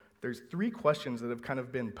there's three questions that have kind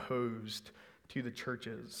of been posed to the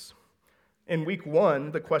churches. In week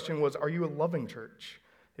 1, the question was, are you a loving church?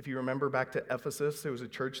 If you remember back to Ephesus, it was a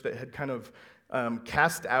church that had kind of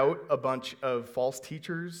cast out a bunch of false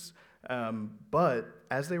teachers, but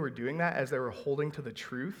as they were doing that, as they were holding to the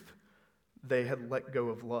truth, they had let go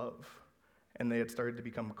of love, and they had started to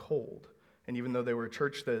become cold. And even though they were a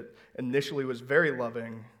church that initially was very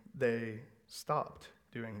loving, they stopped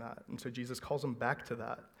doing that. And so Jesus calls them back to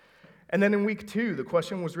that. And then in week 2, the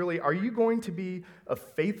question was really, are you going to be a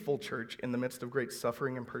faithful church in the midst of great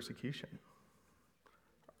suffering and persecution?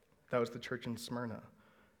 That was the church in Smyrna.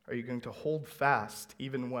 Are you going to hold fast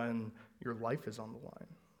even when your life is on the line?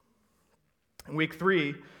 In week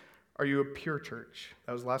 3, are you a pure church?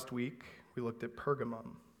 That was last week. We looked at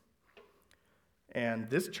Pergamum. And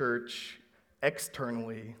this church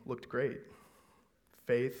externally looked great.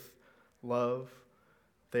 Faith, love.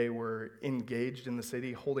 They were engaged in the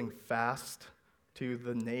city, holding fast to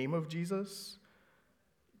the name of Jesus,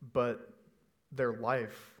 but their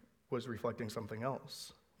life was reflecting something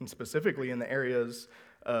else, and specifically in the areas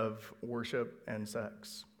of worship and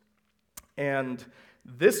sex. And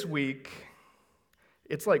this week,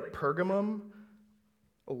 it's like Pergamum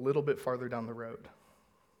a little bit farther down the road.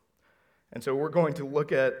 And so we're going to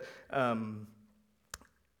look at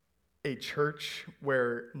a church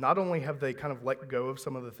where not only have they kind of let go of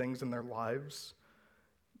some of the things in their lives,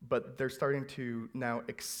 but they're starting to now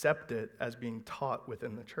accept it as being taught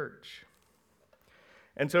within the church.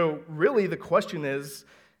 And so really the question is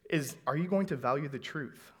are you going to value the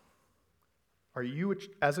truth? Are you,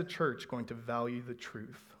 as a church, going to value the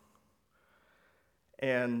truth?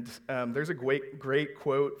 And there's a great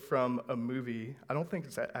quote from a movie. I don't think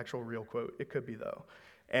it's an actual real quote. It could be, though.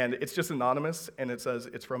 And it's just anonymous, and it says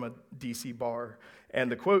it's from a DC bar. And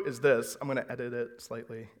the quote is this. I'm going to edit it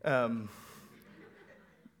slightly.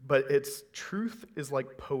 But it's, truth is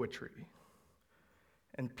like poetry,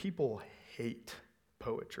 and people hate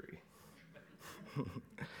poetry.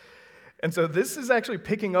 And so this is actually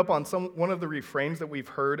picking up on one of the refrains that we've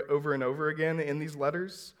heard over and over again in these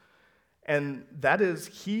letters. And that is,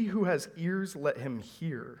 he who has ears, let him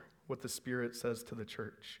hear what the Spirit says to the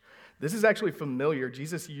church. This is actually familiar.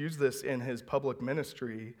 Jesus used this in his public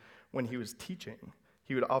ministry when he was teaching.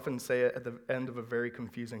 He would often say it at the end of a very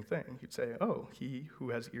confusing thing. He'd say, oh, he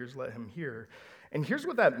who has ears, let him hear. And here's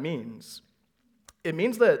what that means. It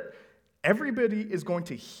means that everybody is going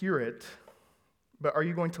to hear it, but are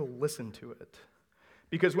you going to listen to it?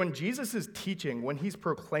 Because when Jesus is teaching, when he's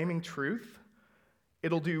proclaiming truth,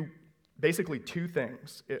 it'll do basically two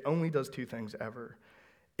things. It only does two things ever.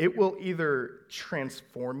 It will either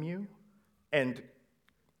transform you and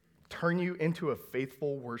turn you into a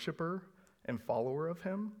faithful worshiper and follower of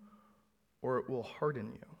him, or it will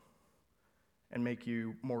harden you and make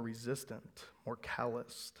you more resistant, more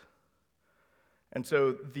calloused. And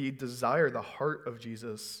so the desire, the heart of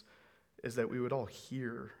Jesus is that we would all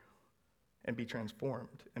hear and be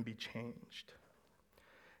transformed and be changed.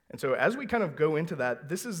 And so as we kind of go into that,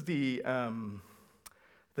 this is the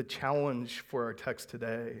challenge for our text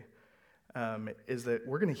today, is that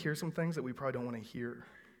we're going to hear some things that we probably don't want to hear.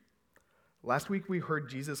 Last week we heard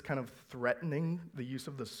Jesus kind of threatening the use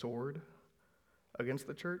of the sword against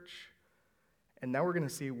the church, and now we're going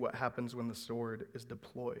to see what happens when the sword is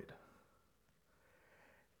deployed.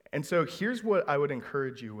 And so here's what I would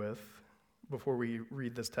encourage you with before we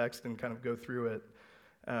read this text and kind of go through it.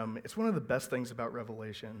 It's one of the best things about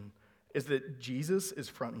Revelation is that Jesus is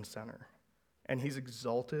front and center, and he's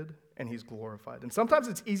exalted and he's glorified. And sometimes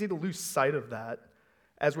it's easy to lose sight of that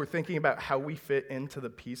as we're thinking about how we fit into the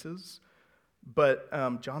pieces, but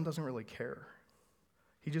John doesn't really care.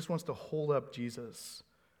 He just wants to hold up Jesus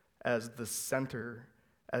as the center,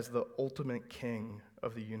 as the ultimate king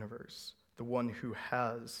of the universe, the one who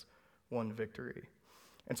has won victory.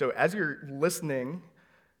 And so as you're listening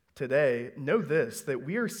today, know this, that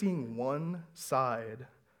we are seeing one side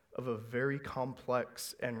of a very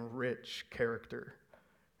complex and rich character,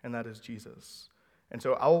 and that is Jesus. And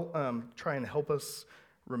so I'll try and help us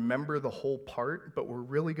remember the whole part, but we're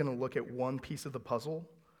really going to look at one piece of the puzzle,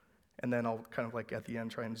 and then I'll kind of like at the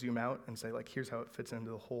end try and zoom out and say, like, here's how it fits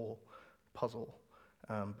into the whole puzzle.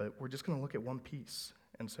 But we're just going to look at one piece.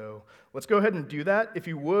 And so let's go ahead and do that. If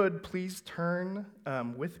you would, please turn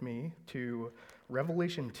with me to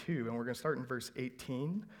Revelation 2, and we're going to start in verse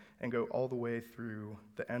 18 and go all the way through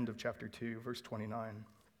the end of chapter 2, verse 29.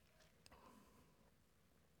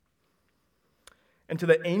 And to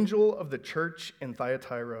the angel of the church in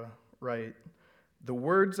Thyatira write, the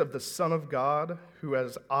words of the Son of God, who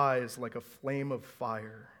has eyes like a flame of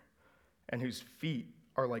fire, and whose feet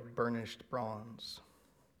are like burnished bronze.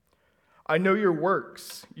 I know your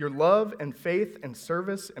works, your love and faith and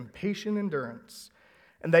service and patient endurance,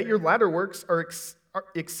 and that your latter works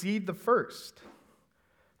exceed the first.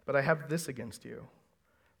 But I have this against you,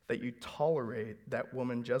 that you tolerate that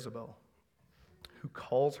woman Jezebel, who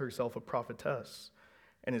calls herself a prophetess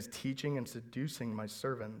and is teaching and seducing my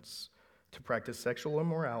servants to practice sexual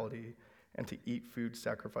immorality and to eat food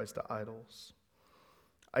sacrificed to idols.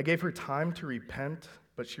 I gave her time to repent,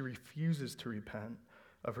 but she refuses to repent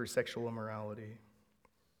of her sexual immorality.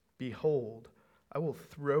 Behold, I will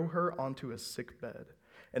throw her onto a sickbed,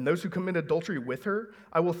 and those who commit adultery with her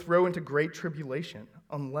I will throw into great tribulation,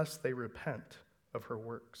 unless they repent of her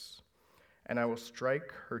works. And I will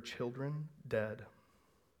strike her children dead.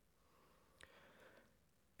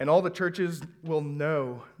 And all the churches will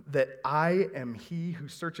know that I am he who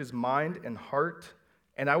searches mind and heart,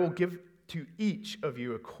 and I will give to each of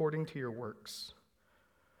you according to your works.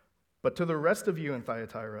 But to the rest of you in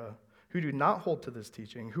Thyatira, who do not hold to this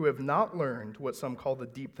teaching, who have not learned what some call the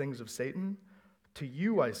deep things of Satan, to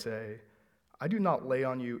you I say, I do not lay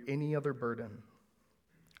on you any other burden.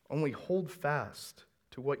 Only hold fast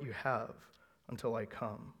to what you have until I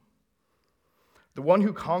come. The one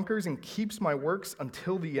who conquers and keeps my works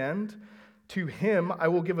until the end, to him I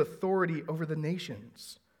will give authority over the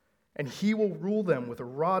nations, and he will rule them with a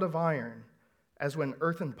rod of iron, as when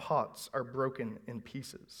earthen pots are broken in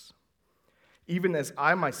pieces. Even as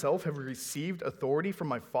I myself have received authority from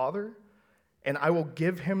my Father, and I will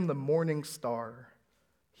give him the morning star.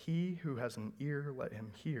 He who has an ear, let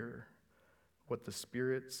him hear what the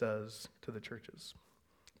Spirit says to the churches.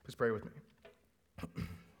 Please pray with me.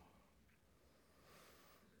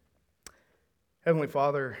 Heavenly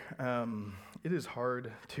Father, it is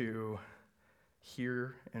hard to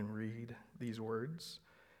hear and read these words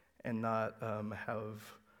and not have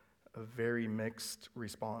a very mixed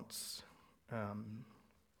response.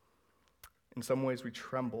 In some ways, we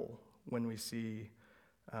tremble when we see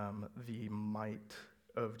the might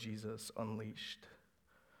of Jesus unleashed.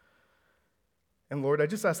 And Lord, I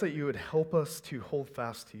just ask that you would help us to hold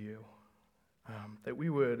fast to you, that we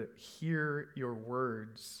would hear your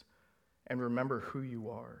words and remember who you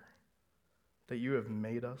are, that you have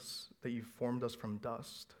made us, that you formed us from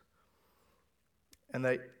dust, and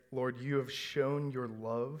that, Lord, you have shown your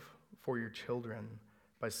love for your children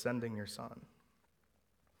by sending your Son.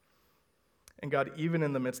 And God, even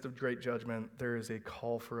in the midst of great judgment, there is a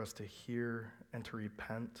call for us to hear and to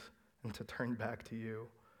repent and to turn back to you.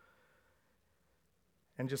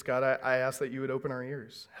 And just, God, I ask that you would open our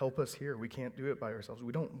ears. Help us hear. We can't do it by ourselves.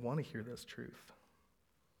 We don't want to hear this truth.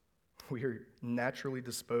 We are naturally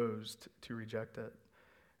disposed to reject it.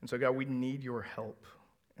 And so, God, we need your help.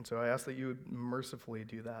 And so I ask that you would mercifully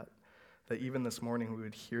do that, that even this morning we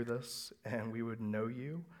would hear this and we would know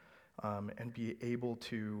you and be able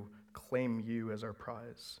to claim you as our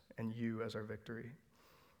prize and you as our victory.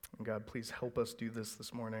 And God, please help us do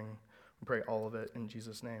this morning. We pray all of it in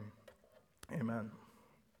Jesus' name. Amen.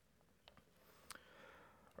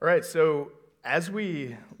 All right, so as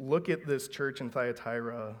we look at this church in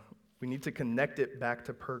Thyatira, we need to connect it back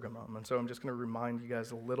to Pergamum. And so I'm just going to remind you guys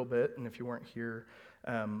a little bit, and if you weren't here,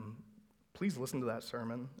 please listen to that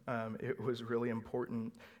sermon. It was really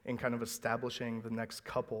important in kind of establishing the next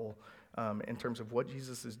couple in terms of what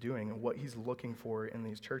Jesus is doing and what he's looking for in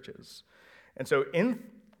these churches. And so in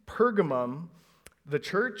Pergamum, the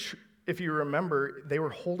church, if you remember, they were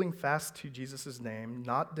holding fast to Jesus' name,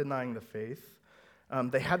 not denying the faith.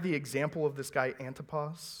 They had the example of this guy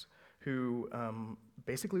Antipas, who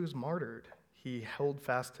basically was martyred. He held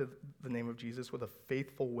fast to the name of Jesus with a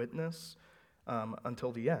faithful witness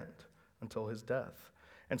until the end, until his death.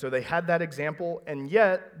 And so they had that example, and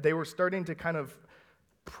yet they were starting to kind of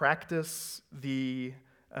practice the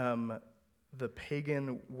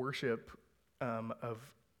pagan worship of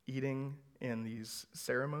eating in these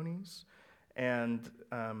ceremonies and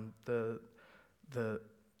the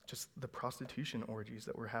prostitution orgies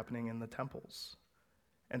that were happening in the temples.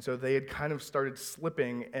 And so they had kind of started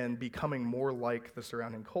slipping and becoming more like the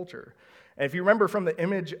surrounding culture. And if you remember from the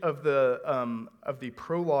image of the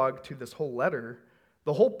prologue to this whole letter,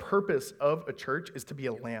 the whole purpose of a church is to be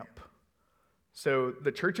a lamp. So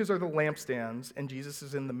the churches are the lampstands, and Jesus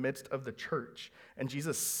is in the midst of the church. And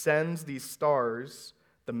Jesus sends these stars,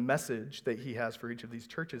 the message that he has for each of these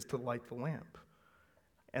churches, to light the lamp.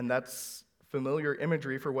 And that's familiar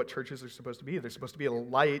imagery for what churches are supposed to be. They're supposed to be a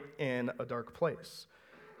light in a dark place.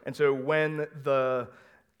 And so when the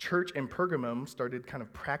church in Pergamum started kind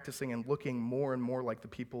of practicing and looking more and more like the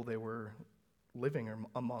people they were living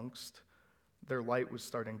amongst, their light was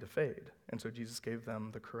starting to fade. And so Jesus gave them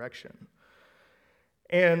the correction.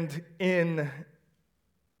 And in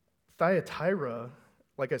Thyatira,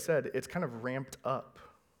 like I said, it's kind of ramped up.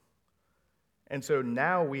 And so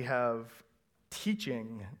now we have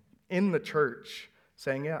teaching in the church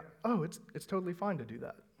saying, yeah, oh, it's totally fine to do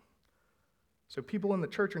that. So people in the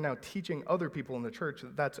church are now teaching other people in the church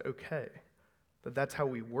that that's okay, that that's how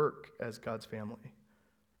we work as God's family,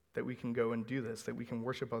 that we can go and do this, that we can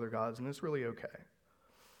worship other gods, and it's really okay.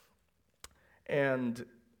 And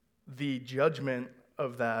the judgment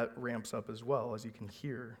of that ramps up as well, as you can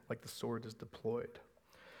hear, like the sword is deployed.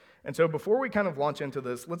 And so before we kind of launch into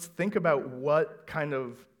this, let's think about what kind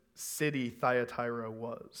of city Thyatira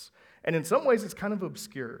was. And in some ways, it's kind of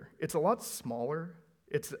obscure. It's a lot smaller.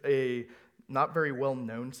 It's a not very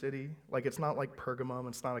well-known city. Like, it's not like Pergamum.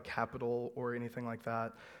 It's not a capital or anything like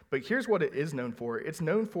that. But here's what it is known for. It's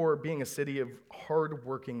known for being a city of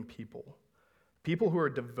hard-working people who are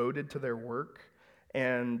devoted to their work.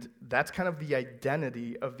 And that's kind of the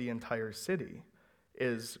identity of the entire city,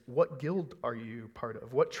 is what guild are you part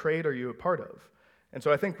of? What trade are you a part of? And so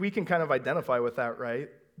I think we can kind of identify with that, right?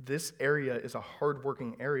 This area is a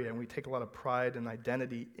hardworking area, and we take a lot of pride and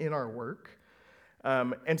identity in our work.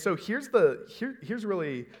 And so here's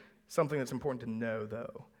really something that's important to know,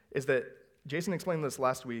 though, is that Jason explained this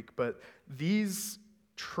last week, but these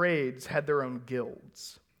trades had their own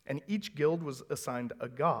guilds, and each guild was assigned a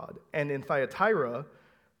god. And in Thyatira,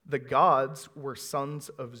 the gods were sons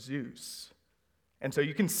of Zeus. And so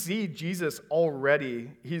you can see Jesus already,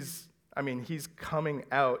 he's coming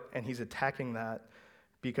out and he's attacking that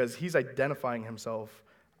because he's identifying himself,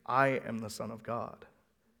 I am the Son of God.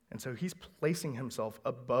 And so he's placing himself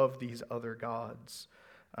above these other gods,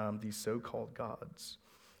 these so-called gods.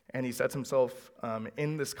 And he sets himself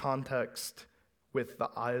in this context with the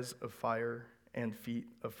eyes of fire and feet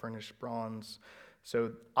of furnished bronze.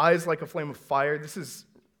 So eyes like a flame of fire. This is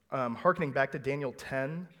hearkening back to Daniel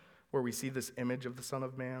 10, where we see this image of the Son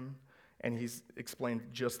of Man, and he's explained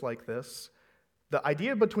just like this. The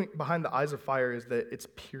idea behind the eyes of fire is that it's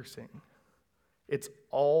piercing. It's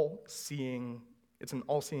all-seeing. It's an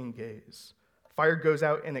all-seeing gaze. Fire goes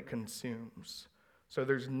out and it consumes. So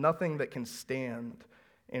there's nothing that can stand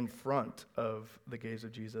in front of the gaze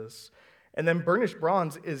of Jesus. And then burnished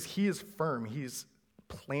bronze is he is firm. He's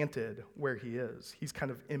planted where he is. He's kind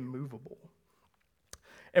of immovable.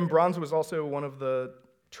 And bronze was also one of the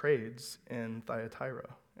trades in Thyatira.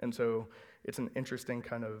 And so it's an interesting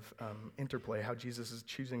kind of interplay, how Jesus is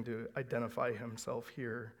choosing to identify himself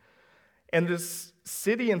here. And this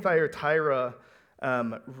city in Thyatira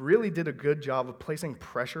really did a good job of placing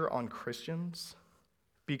pressure on Christians,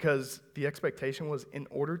 because the expectation was, in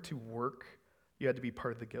order to work, you had to be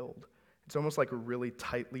part of the guild. It's almost like a really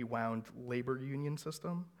tightly wound labor union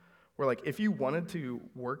system, where like if you wanted to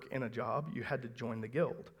work in a job, you had to join the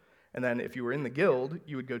guild. And then if you were in the guild,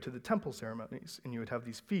 you would go to the temple ceremonies, and you would have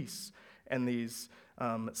these feasts and these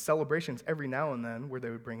celebrations every now and then where they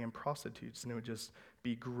would bring in prostitutes, and it would just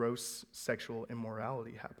be gross sexual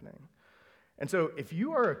immorality happening. And so if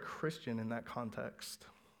you are a Christian in that context,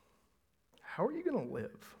 how are you going to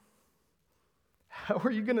live? How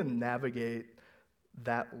are you going to navigate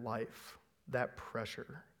that life, that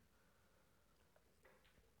pressure?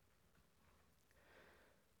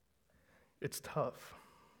 It's tough.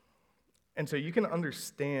 And so you can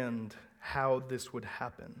understand how this would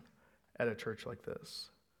happen at a church like this.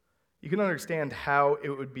 You can understand how it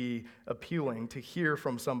would be appealing to hear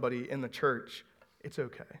from somebody in the church, it's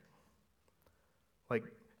okay. Like,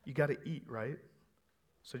 you got to eat, right?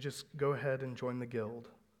 So just go ahead and join the guild.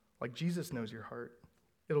 Like, Jesus knows your heart.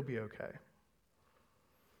 It'll be okay.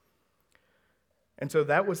 And so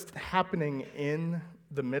that was happening in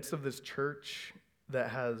the midst of this church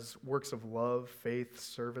that has works of love, faith,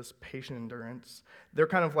 service, patient endurance. They're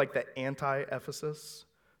kind of like the anti-Ephesus.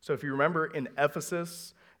 So if you remember, in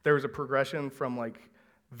Ephesus, there was a progression from like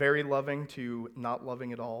very loving to not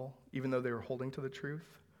loving at all, even though they were holding to the truth.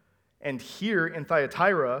 And here in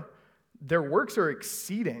Thyatira, their works are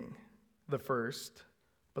exceeding the first,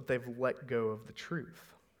 but they've let go of the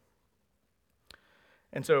truth.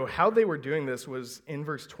 And so how they were doing this was, in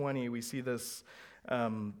verse 20, we see this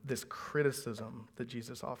criticism that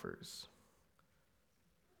Jesus offers.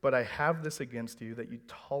 But I have this against you, that you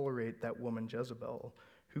tolerate that woman Jezebel,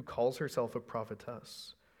 who calls herself a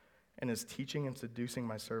prophetess, and is teaching and seducing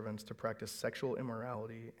my servants to practice sexual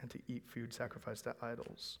immorality and to eat food sacrificed to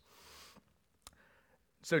idols.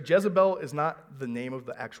 So Jezebel is not the name of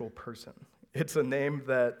the actual person. It's a name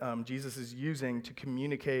that Jesus is using to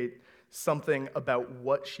communicate something about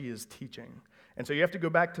what she is teaching. And so you have to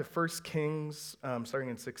go back to 1 Kings, starting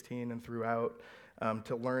in 16 and throughout,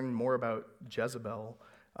 to learn more about Jezebel.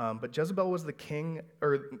 But Jezebel was the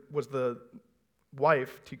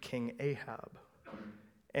wife to King Ahab.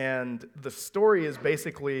 And the story is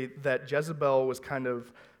basically that Jezebel was kind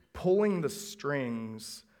of pulling the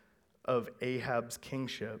strings of Ahab's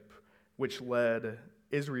kingship, which led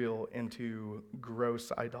Israel into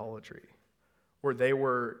gross idolatry, where they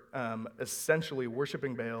were essentially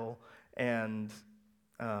worshiping Baal and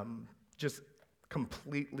just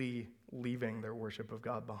completely leaving their worship of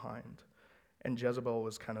God behind. And Jezebel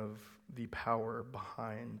was kind of the power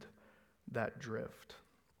behind that drift.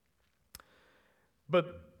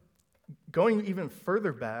 But going even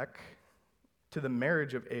further back to the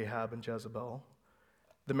marriage of Ahab and Jezebel,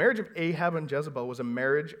 the marriage of Ahab and Jezebel was a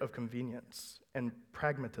marriage of convenience and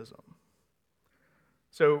pragmatism.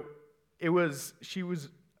 So she was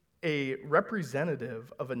a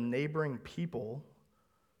representative of a neighboring people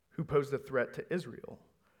who posed a threat to Israel.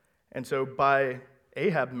 And so by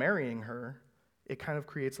Ahab marrying her, it kind of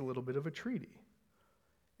creates a little bit of a treaty.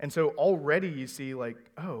 And so already you see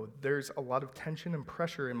there's a lot of tension and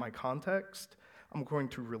pressure in my context. I'm going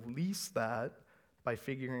to release that by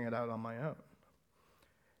figuring it out on my own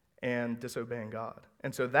and disobeying God.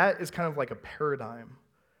 And so that is kind of like a paradigm,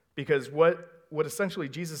 because what essentially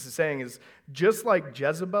Jesus is saying is, just like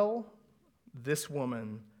Jezebel, this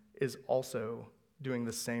woman is also doing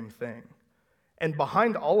the same thing. And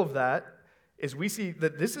behind all of that is we see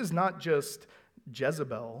that this is not just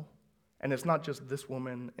Jezebel, and it's not just this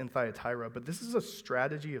woman in Thyatira, but this is a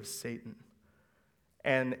strategy of Satan.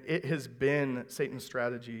 And it has been Satan's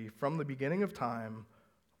strategy from the beginning of time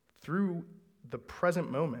through the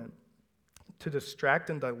present moment to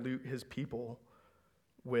distract and dilute his people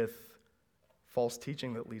with false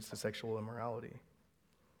teaching that leads to sexual immorality.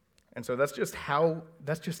 And so that's just how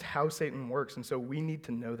Satan works. And so we need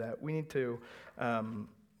to know that. We need to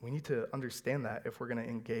understand that if we're going to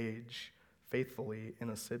engage faithfully in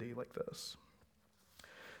a city like this.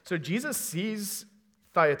 So Jesus sees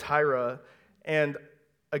Thyatira, and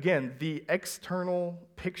again, the external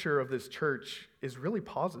picture of this church is really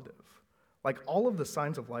positive. Like, all of the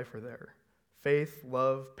signs of life are there. Faith,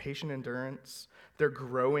 love, patient endurance. They're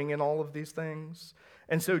growing in all of these things.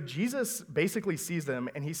 And so Jesus basically sees them,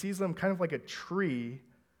 and he sees them kind of like a tree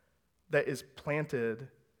that is planted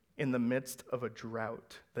in the midst of a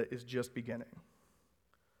drought that is just beginning.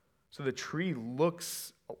 So the tree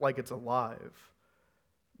looks like it's alive,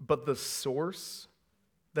 but the source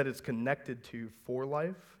that it's connected to for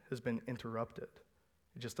life has been interrupted.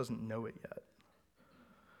 It just doesn't know it yet.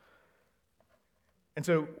 And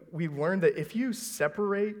so we learned that if you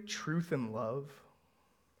separate truth and love,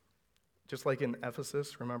 just like in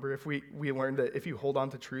Ephesus, remember, if we learned that if you hold on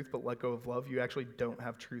to truth but let go of love, you actually don't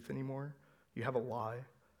have truth anymore. You have a lie.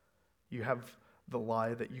 You have the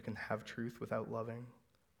lie that you can have truth without loving.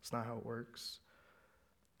 It's not how it works.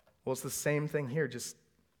 Well, it's the same thing here, just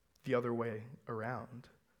the other way around.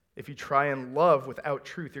 If you try and love without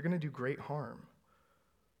truth, you're going to do great harm.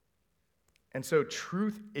 And so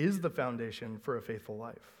truth is the foundation for a faithful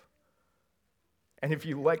life. And if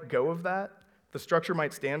you let go of that, the structure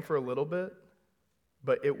might stand for a little bit,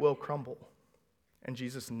 but it will crumble. And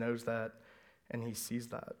Jesus knows that, and he sees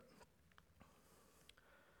that.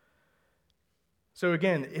 So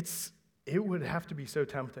again, it would have to be so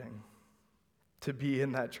tempting to be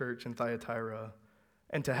in that church in Thyatira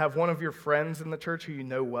and to have one of your friends in the church who you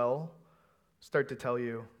know well start to tell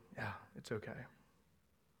you, yeah, it's okay.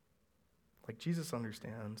 Like, Jesus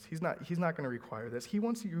understands. He's not going to require this. He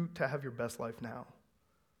wants you to have your best life now.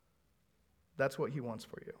 That's what he wants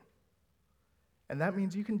for you. And that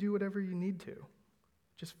means you can do whatever you need to.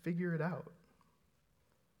 Just figure it out.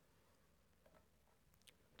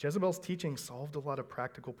 Jezebel's teaching solved a lot of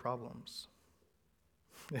practical problems.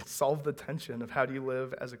 It solved the tension of how do you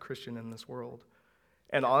live as a Christian in this world.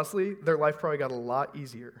 And honestly, their life probably got a lot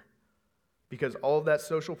easier because all of that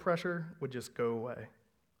social pressure would just go away.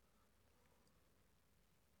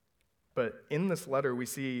 But in this letter, we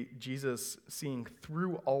see Jesus seeing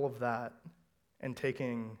through all of that and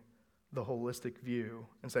taking the holistic view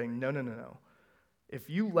and saying, no. If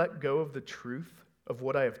you let go of the truth of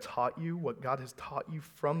what I have taught you, what God has taught you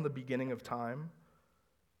from the beginning of time,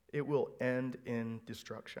 it will end in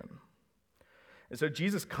destruction. And so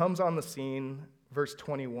Jesus comes on the scene, verse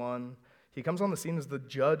 21, he comes on the scene as the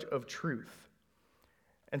judge of truth.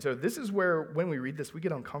 And so this is where, when we read this, we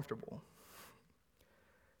get uncomfortable.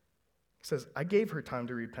 He says, I gave her time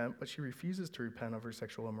to repent, but she refuses to repent of her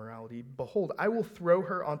sexual immorality. Behold, I will throw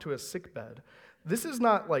her onto a sickbed. This is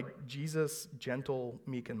not like Jesus, gentle,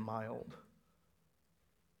 meek, and mild.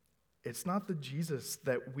 It's not the Jesus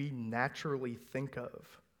that we naturally think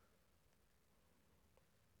of.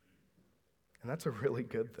 And that's a really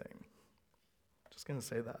good thing. Just going to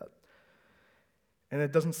say that. And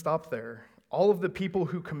it doesn't stop there. All of the people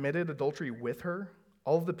who committed adultery with her,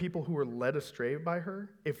 all of the people who were led astray by her,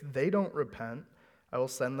 if they don't repent, I will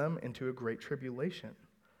send them into a great tribulation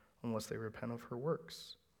unless they repent of her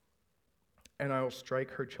works. And I will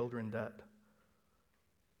strike her children dead.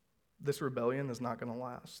 This rebellion is not going to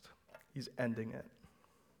last. He's ending it.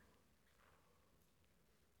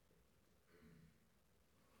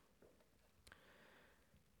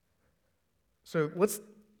 So let's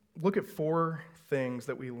look at 4 things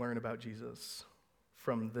that we learn about Jesus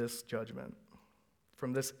from this judgment,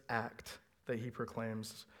 from this act that he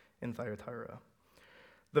proclaims in Thyatira.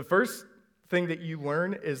 The first thing that you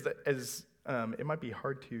learn is that, it might be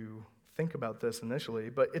hard to think about this initially,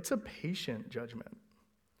 but it's a patient judgment.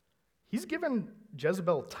 He's given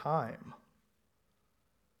Jezebel time.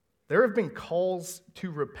 There have been calls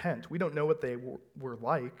to repent. We don't know what they were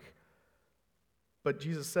like, but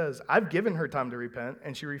Jesus says, I've given her time to repent,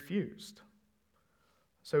 and she refused.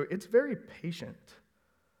 So it's very patient.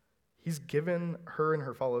 He's given her and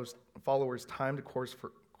her followers time to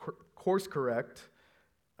course correct,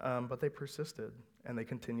 but they persisted, and they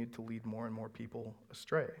continued to lead more and more people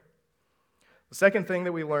astray. The second thing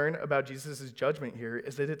that we learn about Jesus' judgment here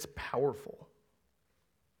is that it's powerful.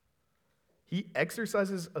 He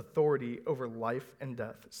exercises authority over life and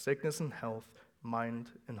death, sickness and health, mind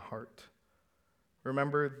and heart.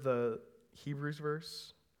 Remember the Hebrews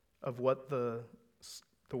verse of what the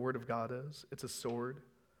Word of God is? It's a sword.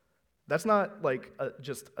 That's not like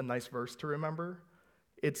just a nice verse to remember.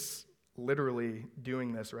 It's literally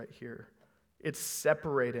doing this right here. It's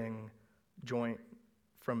separating joint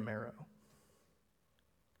from marrow.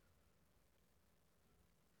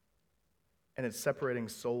 And it's separating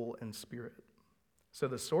soul and spirit. So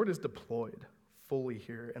the sword is deployed fully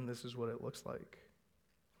here, and this is what it looks like.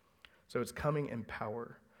 So it's coming in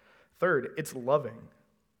power. Third, it's loving.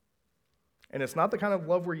 And it's not the kind of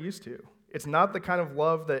love we're used to. It's not the kind of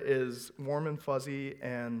love that is warm and fuzzy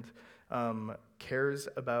and cares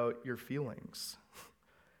about your feelings.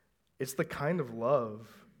 It's the kind of love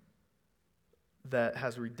that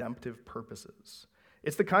has redemptive purposes.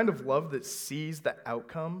 It's the kind of love that sees the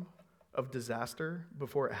outcome of disaster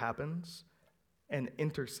before it happens and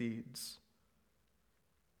intercedes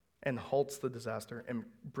and halts the disaster and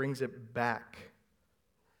brings it back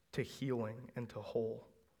to healing and to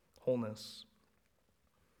wholeness.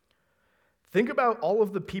 Think about all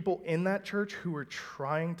of the people in that church who were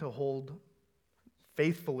trying to hold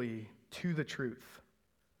faithfully to the truth.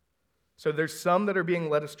 So there's some that are being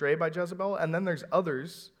led astray by Jezebel, and then there's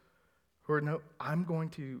others who are, no, I'm going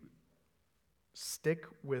to stick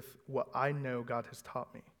with what I know God has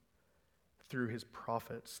taught me through his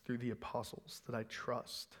prophets, through the apostles that I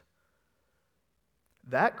trust.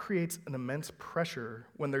 That creates an immense pressure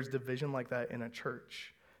when there's division like that in a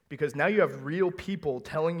church, because now you have real people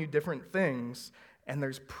telling you different things, and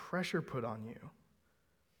there's pressure put on you.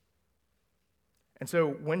 And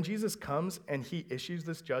so when Jesus comes and he issues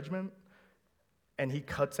this judgment, and he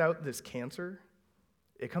cuts out this cancer,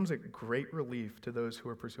 it comes at great relief to those who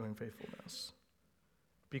are pursuing faithfulness.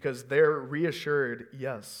 Because they're reassured,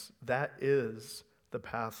 yes, that is the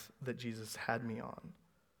path that Jesus had me on.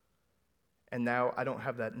 And now I don't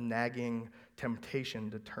have that nagging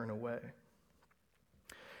temptation to turn away.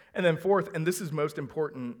 And then fourth, and this is most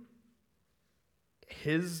important,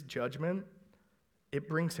 his judgment, it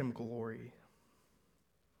brings him glory.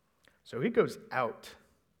 So he goes out.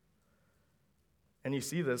 And you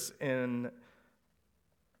see this in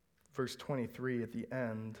verse 23 at the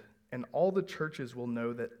end. And all the churches will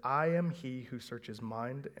know that I am he who searches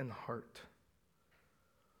mind and heart.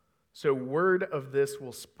 So word of this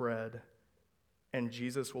will spread, and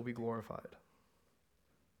Jesus will be glorified.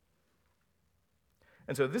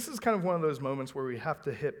 And so this is kind of one of those moments where we have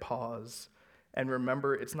to hit pause and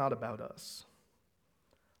remember it's not about us.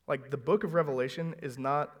 Like the book of Revelation is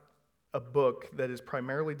not a book that is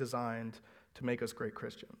primarily designed to make us great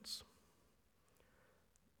Christians.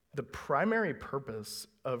 The primary purpose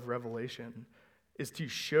of Revelation is to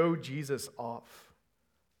show Jesus off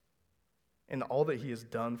in all that he has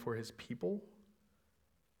done for his people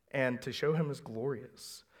and to show him as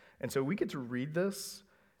glorious. And so we get to read this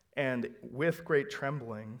and with great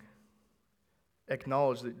trembling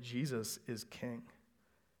acknowledge that Jesus is king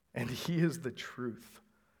and he is the truth.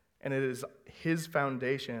 And it is his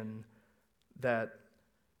foundation that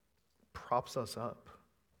props us up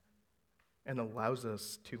and allows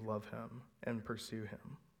us to love him and pursue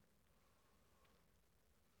him.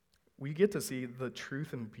 We get to see the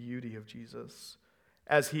truth and beauty of Jesus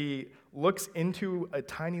as he looks into a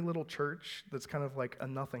tiny little church that's kind of like a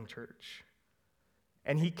nothing church.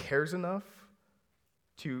 And he cares enough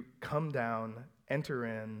to come down enter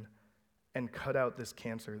in and cut out this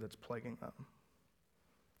cancer that's plaguing them.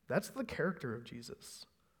 That's the character of Jesus.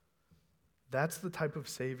 That's the type of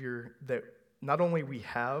Savior that not only we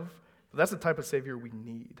have, but that's the type of Savior we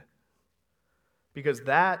need. Because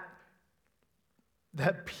that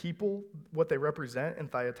people, what they represent in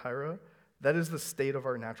Thyatira, that is the state of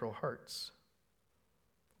our natural hearts.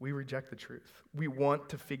 We reject the truth. We want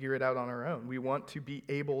to figure it out on our own. We want to be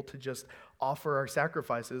able to just offer our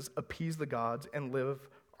sacrifices, appease the gods, and live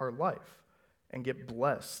our life and get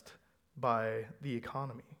blessed by the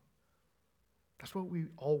economy. That's what we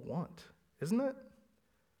all want, isn't it?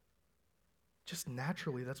 Just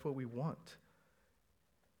naturally, that's what we want.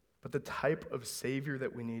 But the type of Savior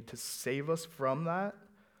that we need to save us from that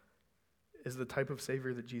is the type of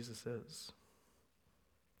Savior that Jesus is.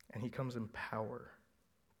 And he comes in power.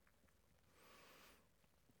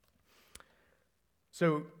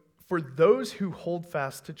 So, for those who hold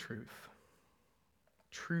fast to truth,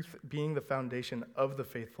 truth being the foundation of the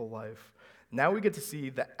faithful life, now we get to see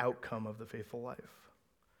the outcome of the faithful life.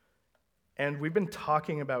 And we've been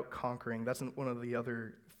talking about conquering. That's one of the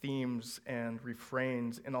other themes and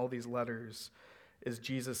refrains in all these letters, is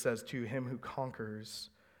Jesus says, to him who conquers,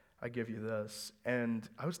 I give you this. And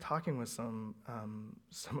I was talking with some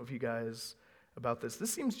of you guys about this.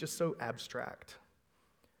 This seems just so abstract.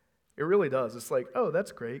 It really does. It's like, oh,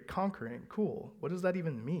 that's great, conquering, cool. What does that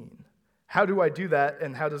even mean? How do I do that,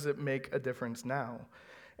 and how does it make a difference now?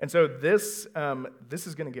 And so this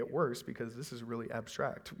is going to get worse because this is really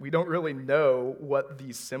abstract. We don't really know what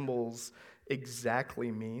these symbols exactly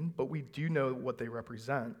mean, but we do know what they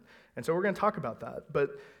represent. And so we're going to talk about that.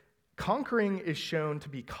 But conquering is shown to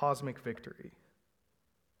be cosmic victory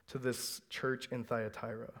to this church in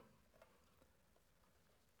Thyatira.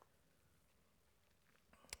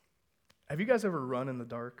 Have you guys ever run in the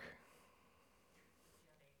dark?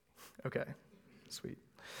 Okay, sweet.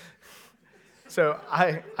 So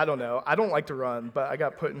I don't know. I don't like to run, but I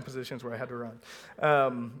got put in positions where I had to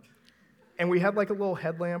run. And we had like a little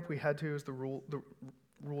headlamp. We had to, it was the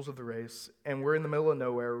rules of the race. And we're in the middle of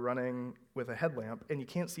nowhere running with a headlamp, and you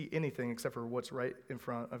can't see anything except for what's right in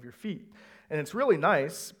front of your feet. And it's really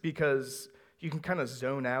nice because you can kind of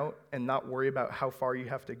zone out and not worry about how far you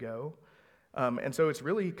have to go. And so it's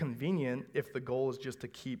really convenient if the goal is just to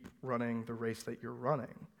keep running the race that you're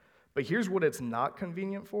running. But here's what it's not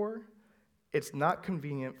convenient for. It's not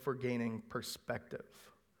convenient for gaining perspective.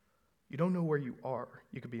 You don't know where you are.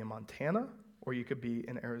 You could be in Montana or you could be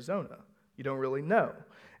in Arizona. You don't really know.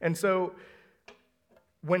 And so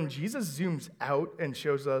when Jesus zooms out and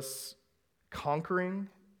shows us conquering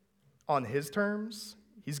on his terms,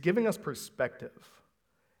 he's giving us perspective.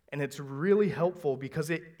 And it's really helpful because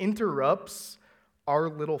it interrupts our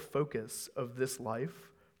little focus of this life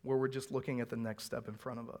where we're just looking at the next step in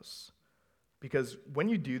front of us. Because when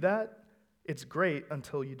you do that, it's great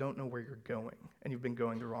until you don't know where you're going and you've been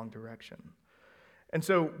going the wrong direction. And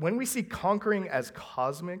so when we see conquering as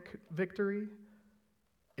cosmic victory,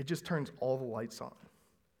 it just turns all the lights on.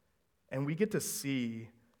 And we get to see,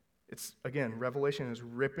 it's again, Revelation is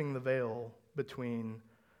ripping the veil between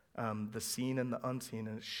the seen and the unseen,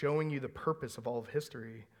 and it's showing you the purpose of all of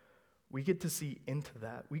history. We get to see into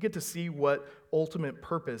that. We get to see what ultimate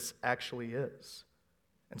purpose actually is.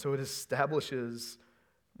 And so it establishes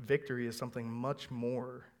victory as something much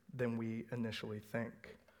more than we initially think.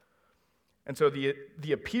 And so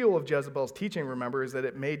the appeal of Jezebel's teaching, remember, is that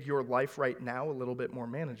it made your life right now a little bit more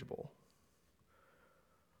manageable.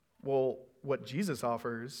 Well, what Jesus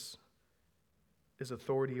offers is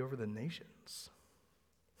authority over the nations.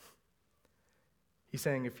 He's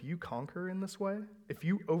saying if you conquer in this way, if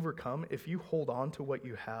you overcome, if you hold on to what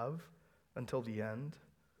you have until the end,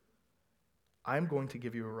 I'm going to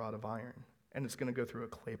give you a rod of iron, and it's going to go through a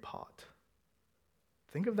clay pot.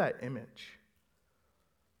 Think of that image.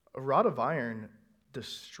 A rod of iron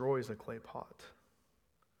destroys a clay pot.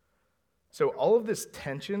 So all of this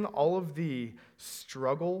tension, all of the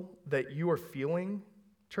struggle that you are feeling,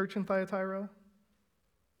 church in Thyatira,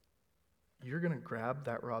 you're going to grab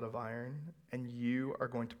that rod of iron and you are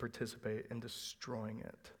going to participate in destroying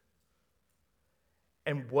it.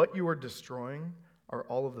 And what you are destroying are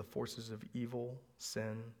all of the forces of evil,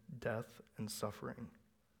 sin, death, and suffering.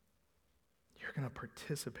 You're going to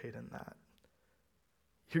participate in that.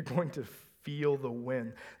 You're going to feel the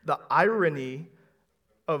win. The irony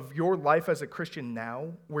of your life as a Christian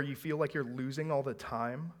now, where you feel like you're losing all the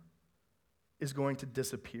time, is going to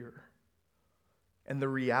disappear. And the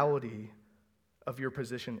reality of your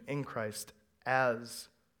position in Christ as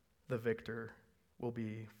the victor will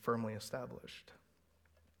be firmly established.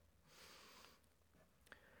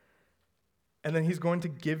 And then he's going to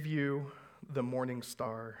give you the morning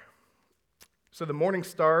star. So the morning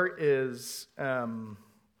star is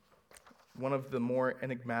one of the more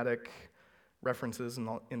enigmatic references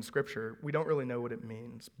in Scripture. We don't really know what it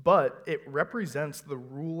means, but it represents the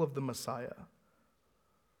rule of the Messiah.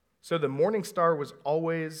 So the morning star was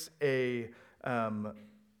always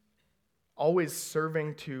always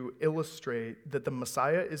serving to illustrate that the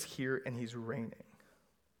Messiah is here and he's reigning.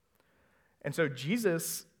 And so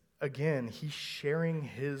Jesus, again, he's sharing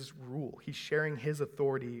his rule. He's sharing his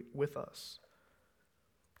authority with us.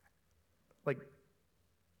 Like,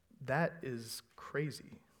 that is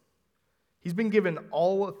crazy. He's been given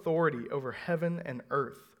all authority over heaven and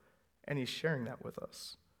earth, and he's sharing that with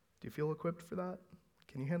us. Do you feel equipped for that?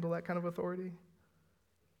 Can you handle that kind of authority?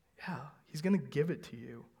 Yeah, he's going to give it to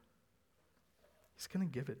you. He's going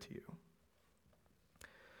to give it to you.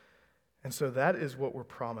 And so that is what we're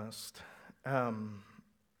promised. Now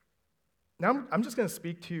I'm just going to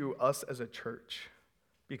speak to us as a church,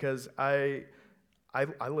 because I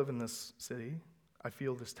live in this city. I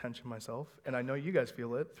feel this tension myself, and I know you guys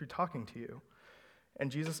feel it through talking to you.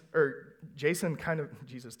 And Jesus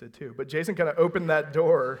did too, but Jason kind of opened that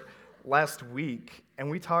door last week,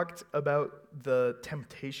 and we talked about the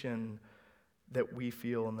temptation that we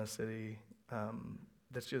feel in the city.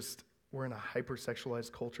 That's just, we're in a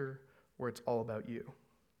hypersexualized culture where it's all about you.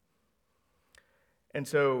 And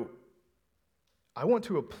so I want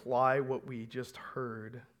to apply what we just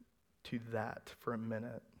heard to that for a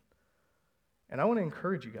minute. And I want to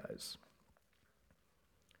encourage you guys,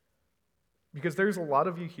 because there's a lot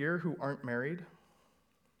of you here who aren't married,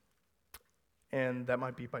 and that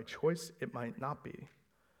might be by choice, it might not be.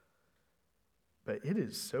 But it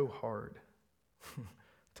is so hard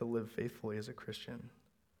to live faithfully as a Christian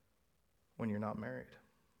when you're not married.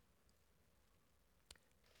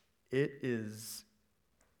 It is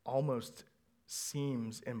almost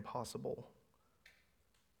seems impossible.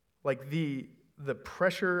 Like the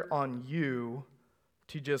pressure on you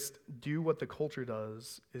to just do what the culture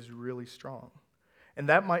does is really strong. And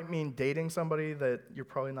that might mean dating somebody that you're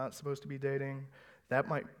probably not supposed to be dating. That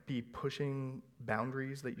might be pushing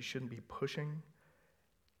boundaries that you shouldn't be pushing.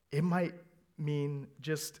 It might mean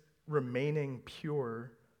just remaining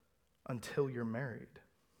pure until you're married.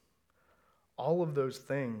 All of those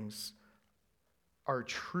things are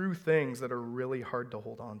true things that are really hard to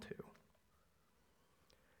hold on to.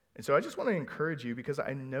 And so I just want to encourage you, because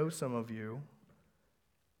I know some of you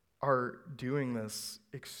are doing this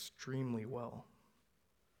extremely well.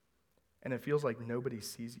 And it feels like nobody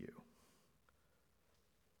sees you.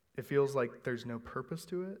 It feels like there's no purpose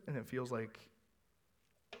to it, and it feels like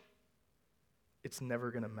it's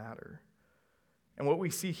never going to matter. And what we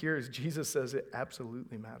see here is Jesus says it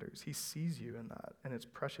absolutely matters. He sees you in that, and it's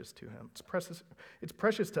precious to him. It's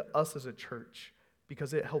precious to us as a church,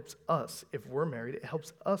 because it helps us, if we're married, it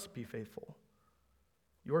helps us be faithful.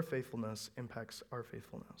 Your faithfulness impacts our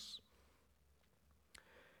faithfulness.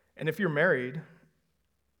 And if you're married,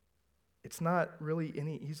 it's not really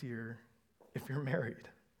any easier if you're married.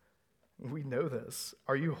 We know this.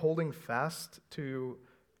 Are you holding fast to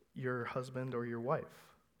your husband or your wife?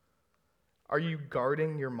 Are you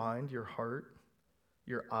guarding your mind, your heart,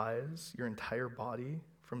 your eyes, your entire body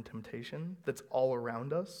from temptation that's all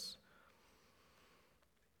around us?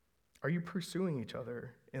 Are you pursuing each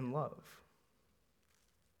other in love?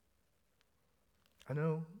 I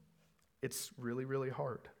know it's really, really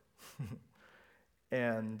hard.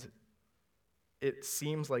 And it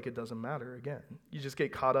seems like it doesn't matter again. You just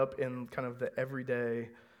get caught up in kind of the everyday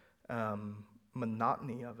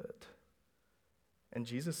monotony of it. And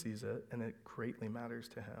Jesus sees it, and it greatly matters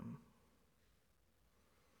to him.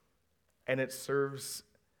 And it serves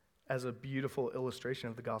as a beautiful illustration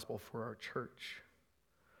of the gospel for our church.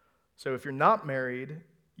 So if you're not married,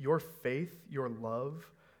 your faith, your love,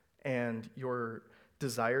 and your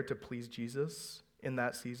desire to please Jesus in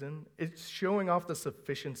that season, it's showing off the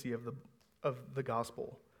sufficiency of the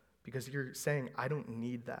gospel, because you're saying, I don't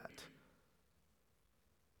need that.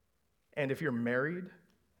 And if you're married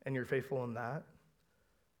and you're faithful in that,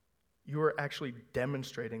 you are actually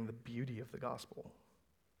demonstrating the beauty of the gospel.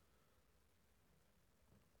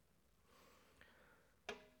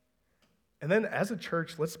 And then as a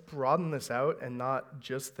church, let's broaden this out and not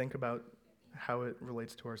just think about how it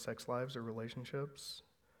relates to our sex lives or relationships.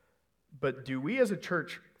 But do we as a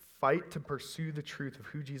church fight to pursue the truth of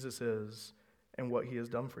who Jesus is and what he has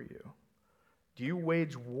done for you? Do you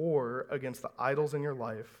wage war against the idols in your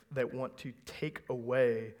life that want to take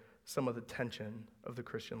away some of the tension of the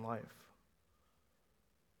Christian life?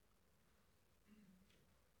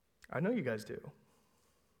 I know you guys do.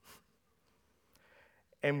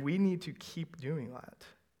 And we need to keep doing that.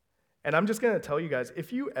 And I'm just going to tell you guys,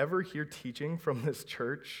 if you ever hear teaching from this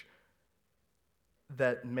church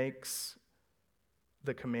that makes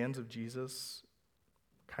the commands of Jesus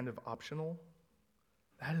kind of optional,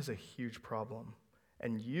 that is a huge problem.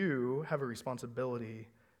 And you have a responsibility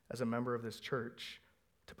as a member of this church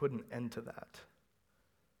to put an end to that.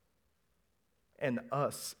 And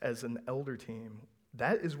us as an elder team,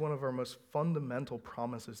 that is one of our most fundamental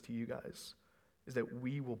promises to you guys, is that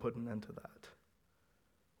we will put an end to that.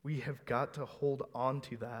 We have got to hold on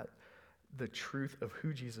to that, the truth of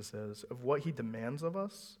who Jesus is, of what he demands of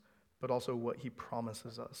us, but also what he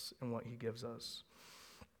promises us and what he gives us.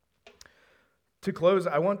 To close,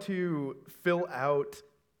 I want to fill out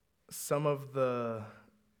some of the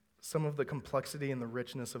complexity and the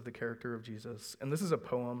richness of the character of Jesus. And this is a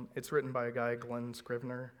poem. It's written by a guy, Glenn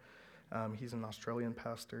Scrivener. He's an Australian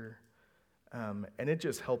pastor. And it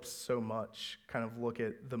just helps so much kind of look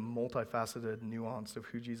at the multifaceted nuance of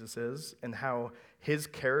who Jesus is and how his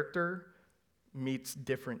character meets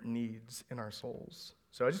different needs in our souls.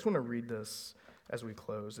 So I just want to read this as we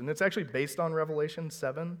close. And it's actually based on Revelation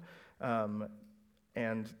 7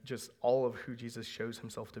 and just all of who Jesus shows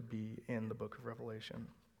himself to be in the book of Revelation.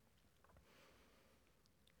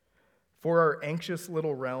 For our anxious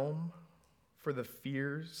little realm, for the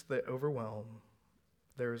fears that overwhelm,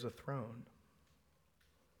 there is a throne.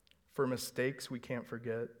 For mistakes we can't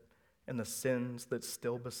forget and the sins that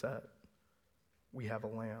still beset, we have a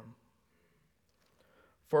lamb.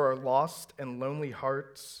 For our lost and lonely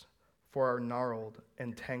hearts, for our gnarled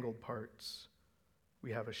and tangled parts,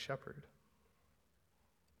 we have a shepherd.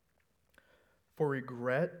 For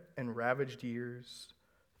regret and ravaged years,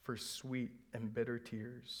 for sweet and bitter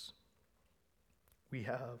tears, we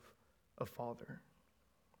have a father.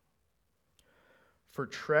 For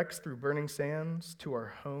treks through burning sands to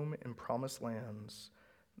our home in promised lands,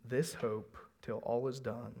 this hope till all is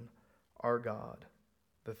done, our God,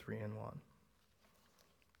 the three-in-one.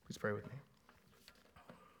 Please pray with me.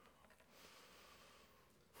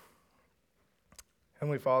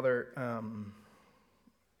 Heavenly Father,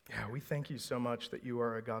 we thank you so much that you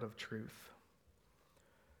are a God of truth,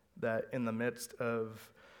 that in the midst of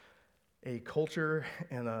a culture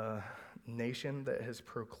and a nation that has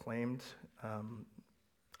proclaimed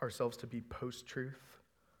ourselves to be post-truth,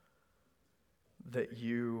 that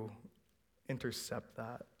you intercept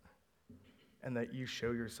that and that you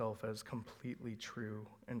show yourself as completely true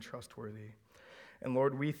and trustworthy. And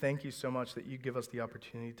Lord, we thank you so much that you give us the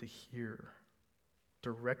opportunity to hear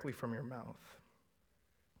directly from your mouth.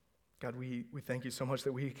 God, we thank you so much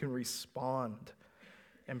that we can respond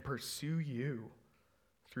and pursue you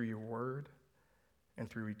through your word and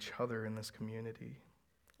through each other in this community.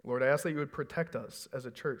 Lord, I ask that you would protect us as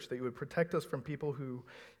a church, that you would protect us from people who,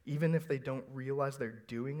 even if they don't realize they're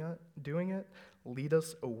doing it, lead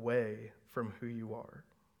us away from who you are.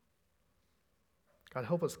 God,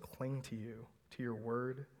 help us cling to you, to your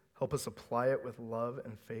word. Help us apply it with love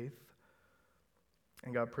and faith.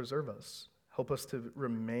 And God, preserve us. Help us to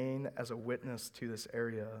remain as a witness to this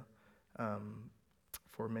area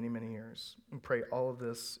for many, many years. And pray all of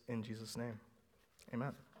this in Jesus' name.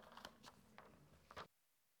 Amen.